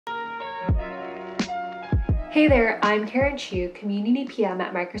Hey there, I'm Karen Chu, Community PM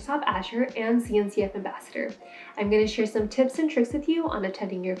at Microsoft Azure and CNCF Ambassador. I'm going to share some tips and tricks with you on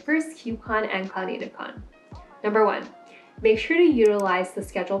attending your first KubeCon and CloudNativeCon. Number 1, make sure to utilize the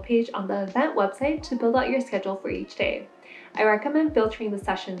schedule page on the event website to build out your schedule for each day. I recommend filtering the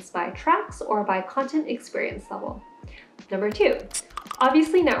sessions by tracks or by content experience level. Number 2,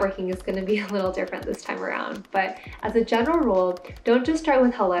 obviously networking is going to be a little different this time around, but as a general rule, don't just start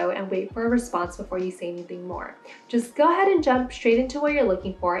with hello and wait for a response before you say anything more. Just go ahead and jump straight into what you're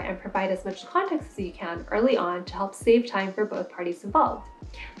looking for and provide as much context as you can early on to help save time for both parties involved.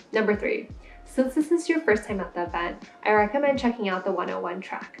 Number 3, since this is your first time at the event, I recommend checking out the 101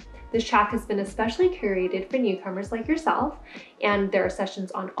 track. This track has been especially curated for newcomers like yourself, and there are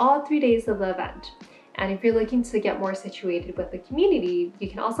sessions on all 3 days of the event. And if you're looking to get more situated with the community, you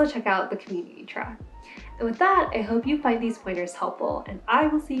can also check out the community track. And with that, I hope you find these pointers helpful, and I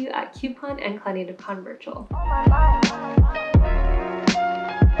will see you at KubeCon and CloudNativeCon Virtual.